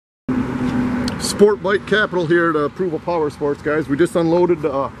Sport bike capital here to Approval Power Sports, guys. We just unloaded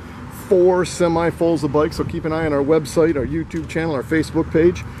 4 semi-fulls of bikes, so keep an eye on our website, our YouTube channel, our Facebook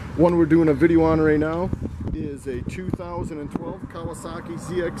page. One we're doing a video on right now is a 2012 Kawasaki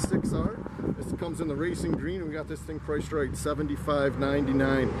ZX6R. This comes in the racing green. We got this thing priced right,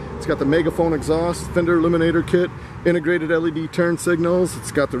 $75.99. It's got the megaphone exhaust, fender eliminator kit, integrated LED turn signals.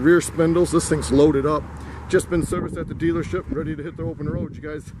 It's got the rear spindles. This thing's loaded up. Just been serviced at the dealership, ready to hit the open road. You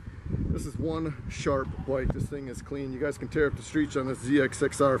guys, this is one sharp bike. This thing is clean. You guys can tear up the streets on this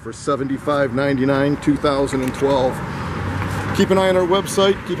ZX6R for $75.99, 2012. Keep an eye on our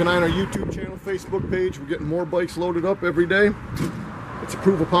website, keep an eye on our YouTube channel, Facebook page. We're getting more bikes loaded up every day. It's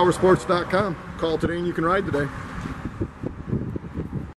ApprovalPowersports.com. Call today and you can ride today.